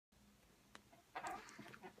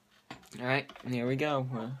Alright, here we go.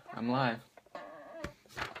 I'm live.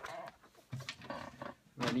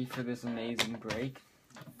 Ready for this amazing break.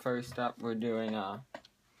 First up, we're doing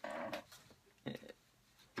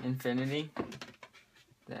Infinity.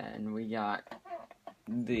 Then we got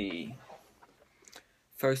the...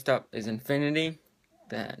 First up is Infinity,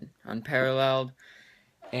 then Unparalleled,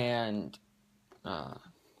 and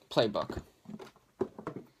Playbook.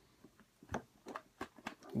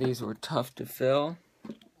 These were tough to fill,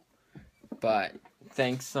 but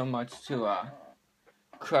thanks so much to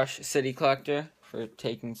Crush City Collector for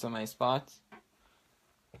taking so many spots.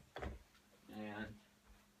 And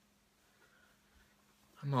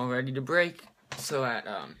I'm all ready to break. So at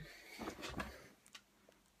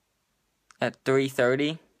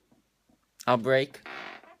 3:30, I'll break.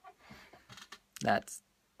 That's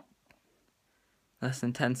less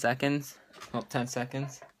than 10 seconds. Well, 10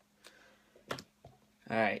 seconds.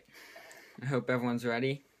 Alright. I hope everyone's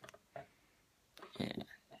ready. And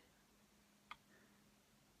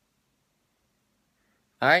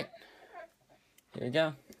alright. Here we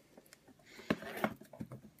go.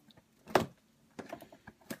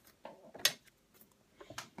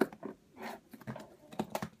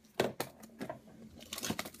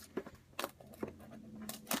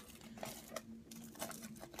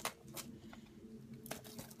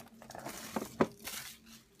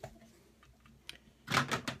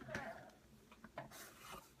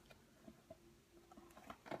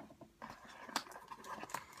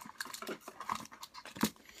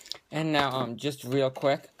 And now, just real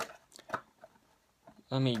quick,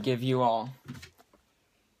 let me give you all,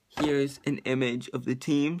 here's an image of the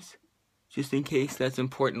teams, just in case that's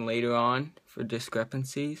important later on for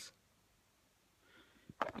discrepancies.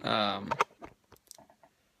 Let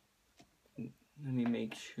me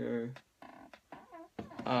make sure.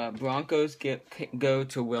 Broncos go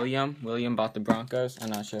to William. William bought the Broncos. I'm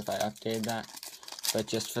not sure if I updated that, but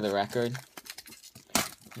just for the record.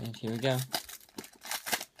 And here we go.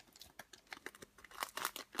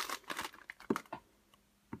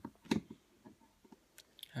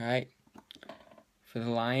 Alright, for the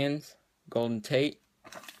Lions, Golden Tate.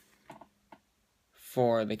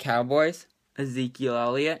 For the Cowboys, Ezekiel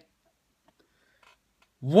Elliott.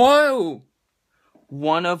 Whoa!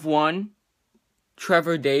 1 of 1,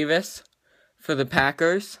 Trevor Davis. For the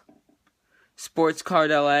Packers, Sports Card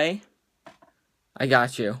LA. I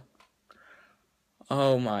got you.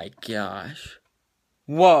 Oh my gosh.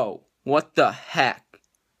 Whoa, what the heck?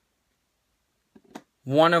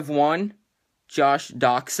 1 of 1. Josh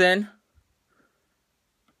Doxson.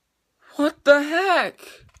 What the heck?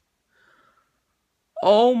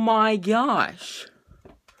 Oh my gosh.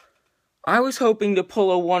 I was hoping to pull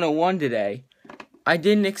a 101 today. I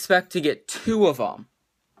didn't expect to get 2 of them.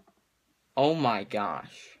 Oh my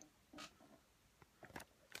gosh.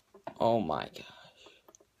 Oh my gosh.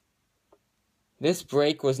 This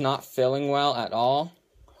break was not filling well at all.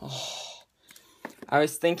 Oh. I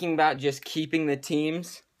was thinking about just keeping the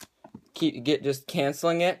teams. Just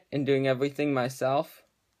canceling it and doing everything myself.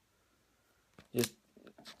 Just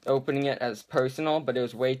opening it as personal, but it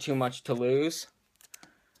was way too much to lose.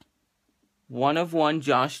 1 of 1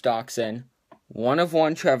 Josh Doxson. 1 of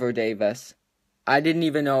 1 Trevor Davis. I didn't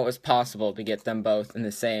even know it was possible to get them both in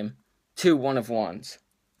the same 2 1 of 1s.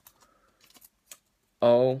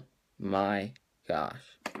 Oh my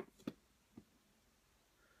gosh.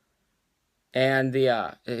 And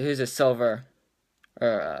here's a silver,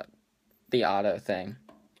 or the auto thing.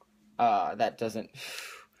 That doesn't...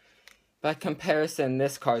 By comparison,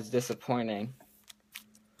 this card's disappointing.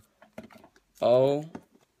 Oh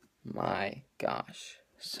my gosh.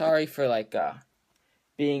 Sorry for,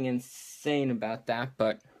 being insane about that,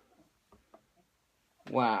 but...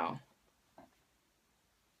 Wow.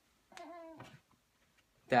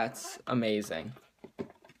 That's amazing.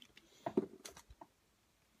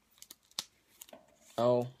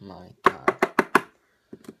 Oh my god.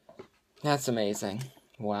 That's amazing.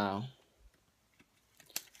 Wow.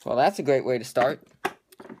 Well, that's a great way to start.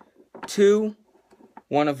 2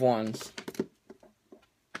 1 of 1s.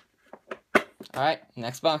 Alright,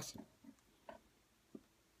 next box.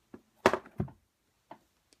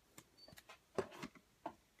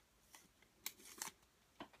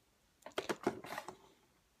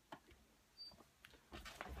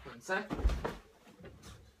 One sec.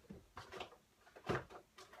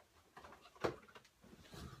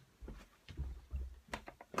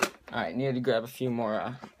 Alright, need to grab a few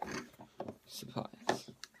more supplies.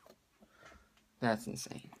 That's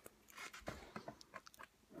insane.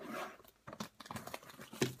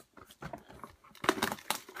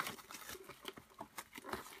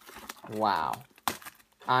 Wow.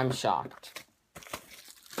 I'm shocked.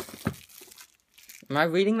 Am I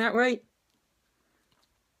reading that right?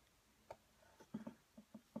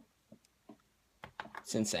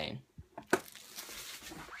 It's insane.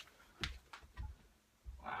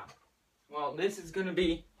 Wow. Well, this is going to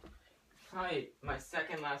be probably my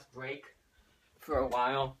second last break for a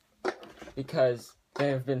while because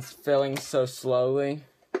they have been filling so slowly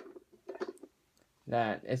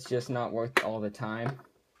that it's just not worth all the time.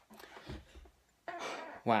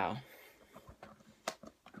 Wow.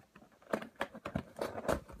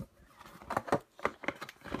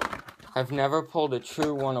 I've never pulled a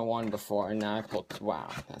true 101 before, and now I pulled... Wow,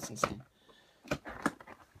 that's insane.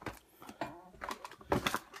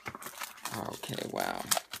 Okay, wow.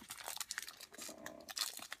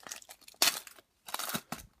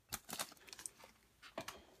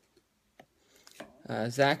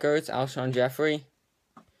 Zach Ertz, Alshon Jeffrey,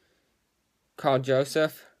 Carl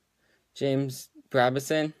Joseph, James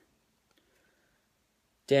Brabison,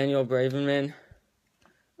 Daniel Braverman,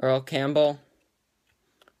 Earl Campbell,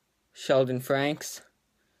 Sheldon Franks,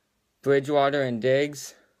 Bridgewater and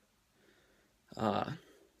Diggs. The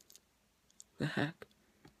heck?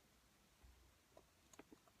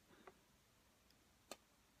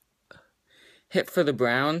 Hit for the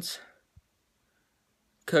Browns,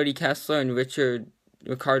 Cody Kessler and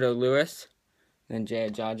Ricardo Lewis, and Jay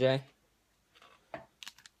Ajayi.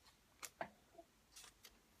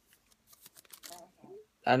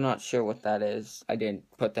 I'm not sure what that is. I didn't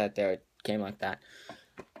put that there. It came like that.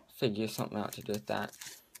 Figure something out to do with that.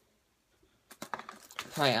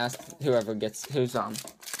 Probably ask whoever gets who's on.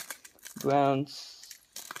 Browns.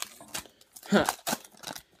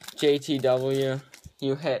 JTW,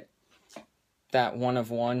 you hit that 1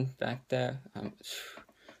 of 1 back there.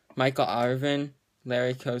 Michael Irvin,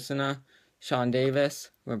 Larry Kosina, Sean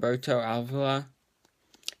Davis, Roberto Avila,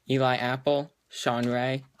 Eli Apple, Sean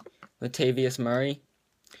Ray, Latavius Murray.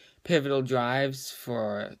 Pivotal drives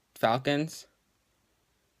for Falcons.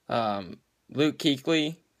 Luke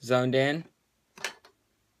Kuechly, zoned in.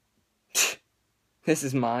 This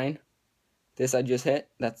is mine. This I just hit.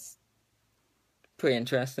 That's pretty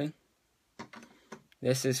interesting.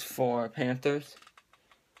 This is for Panthers.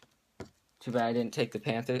 Too bad I didn't take the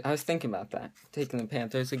Panthers. I was thinking about that. Taking the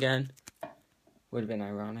Panthers again would have been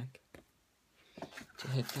ironic to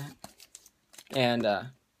hit that. And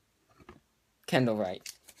Kendall Wright.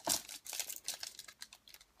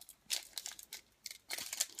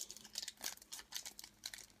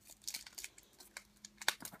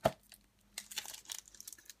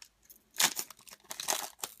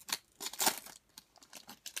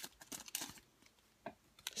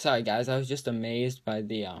 Sorry guys, I was just amazed by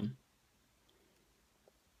the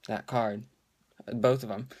that card. Both of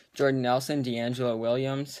them. Jordan Nelson, D'Angelo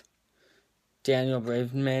Williams, Daniel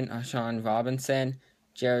Braverman, Ashawn Robinson,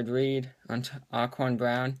 Jared Reed, Aquan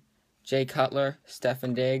Brown, Jay Cutler,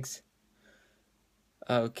 Stephen Diggs.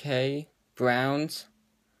 Okay. Browns,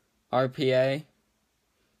 RPA,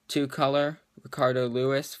 2-color, Ricardo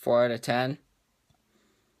Lewis, 4 out of 10.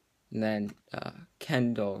 And then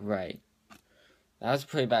Kendall Wright. That was a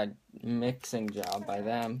pretty bad mixing job by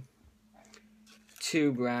them.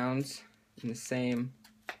 2 Browns in the same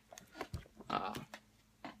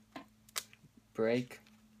break.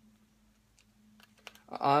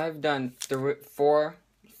 I've done 4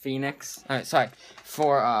 Phoenix.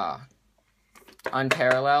 4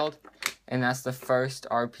 Unparalleled, and that's the first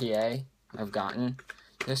RPA I've gotten.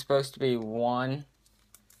 There's supposed to be 1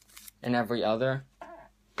 in every other.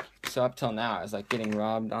 So up till now, I was like getting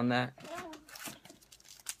robbed on that.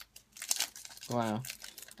 Wow.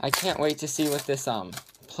 I can't wait to see what this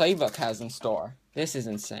playbook has in store. This is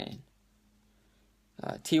insane.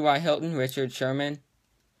 T.Y. Hilton, Richard Sherman,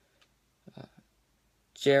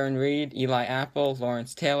 Jaron Reed, Eli Apple,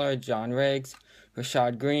 Lawrence Taylor, John Riggs,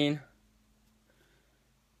 Rashad Green,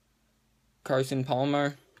 Carson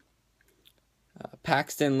Palmer,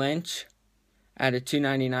 Paxton Lynch at a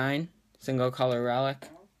 299, single color relic.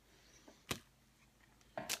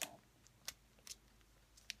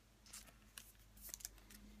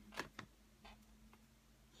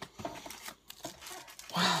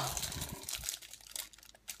 Wow.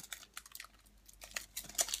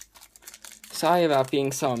 Sorry about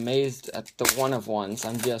being so amazed at the 1 of 1s.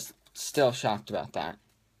 I'm just still shocked about that.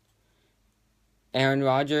 Aaron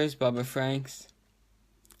Rodgers, Bubba Franks,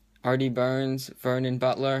 Artie Burns, Vernon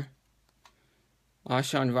Butler,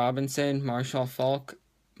 Ashawn Robinson, Marshall Falk,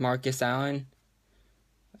 Marcus Allen.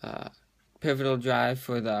 Pivotal drive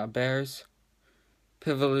for the Bears.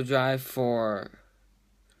 Pivotal drive for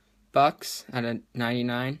Bucks at a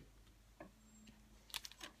 99.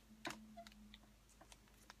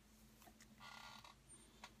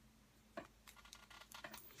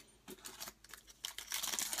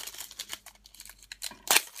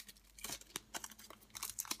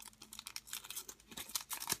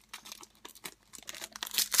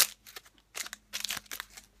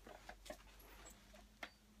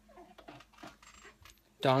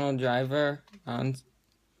 Donald Driver,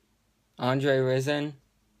 Andre Rison,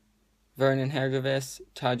 Vernon Hargreaves,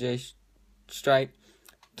 Tajay Stripe,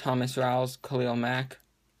 Thomas Rawls, Khalil Mack,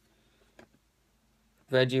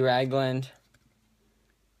 Reggie Ragland,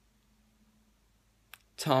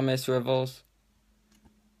 Thomas Rivals,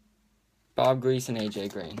 Bob Grease, and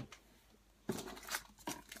AJ Green.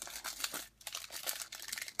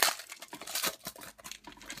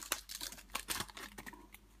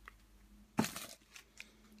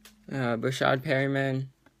 Brashad Perryman,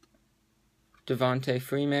 Devontae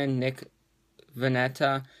Freeman, Nick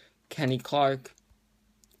Vanetta, Kenny Clark,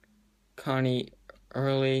 Connie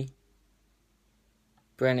Early,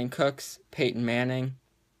 Brandon Cooks, Peyton Manning,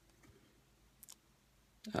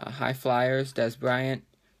 High Flyers, Des Bryant,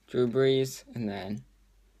 Drew Brees, and then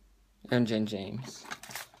MJ James.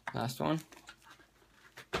 Last one.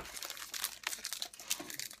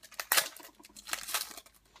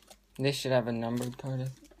 This should have a numbered card,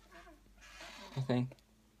 I think.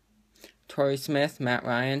 Torrey Smith, Matt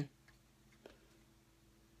Ryan,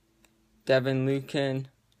 Devin Lucan,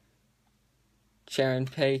 Sharon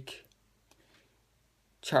Pake,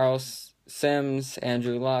 Charles Sims,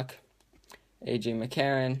 Andrew Luck, A.J.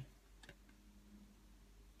 McCarron,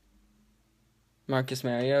 Marcus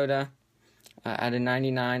Mariota, at a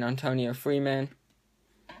 99, Antonio Freeman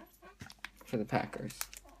for the Packers.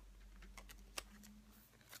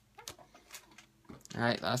 All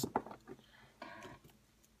right, last.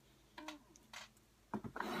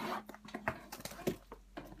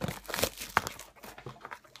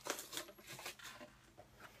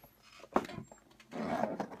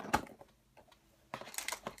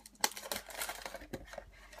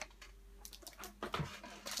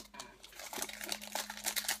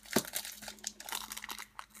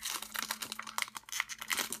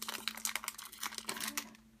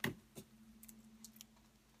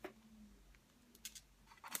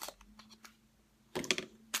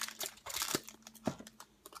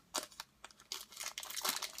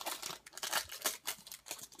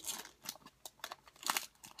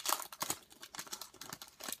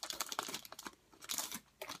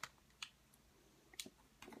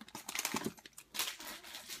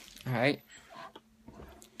 All right.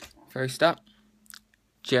 First up,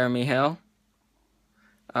 Jeremy Hill,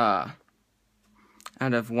 out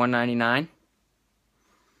of 199.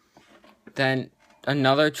 Then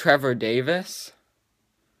another Trevor Davis,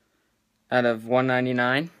 out of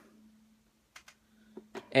 199.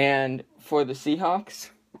 And for the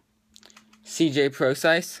Seahawks, CJ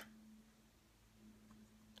Prosise,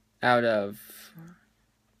 out of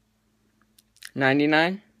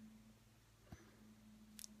 99.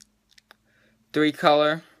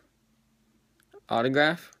 3-color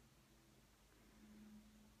autograph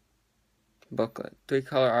booklet.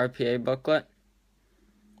 3-color RPA booklet.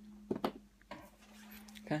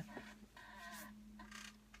 Okay.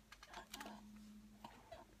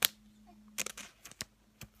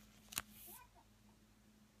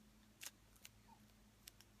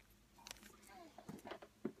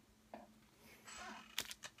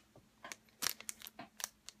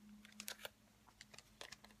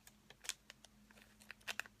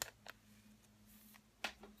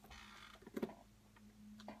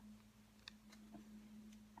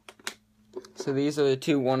 So these are the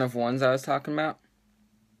two one-of-ones I was talking about.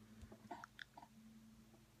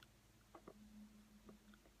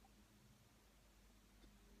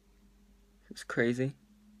 It's crazy.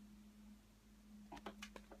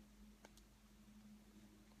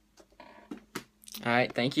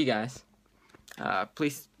 Alright, thank you guys.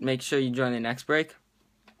 Please make sure you join the next break.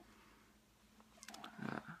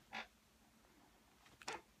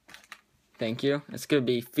 Thank you. It's going to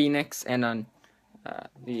be Phoenix and on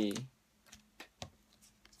the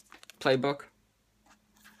Playbook.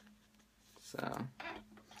 So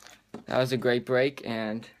that was a great break,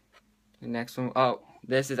 and the next one, oh,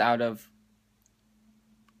 this is out of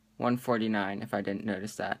 149, if I didn't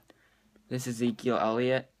notice that. This is Ezekiel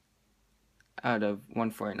Elliott out of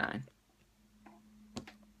 149.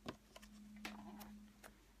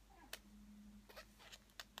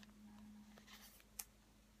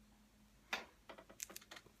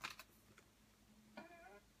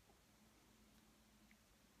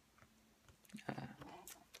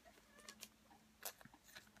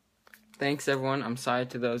 Thanks, everyone. I'm sorry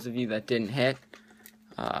to those of you that didn't hit.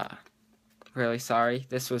 Really sorry.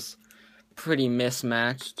 This was pretty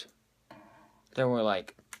mismatched. There were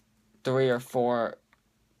like 3 or 4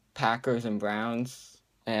 Packers and Browns,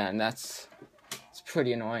 and it's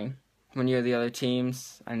pretty annoying when you're the other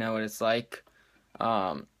teams. I know what it's like.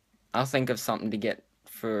 I'll think of something to get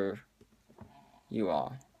for you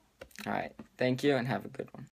all. All right. Thank you, and have a good one.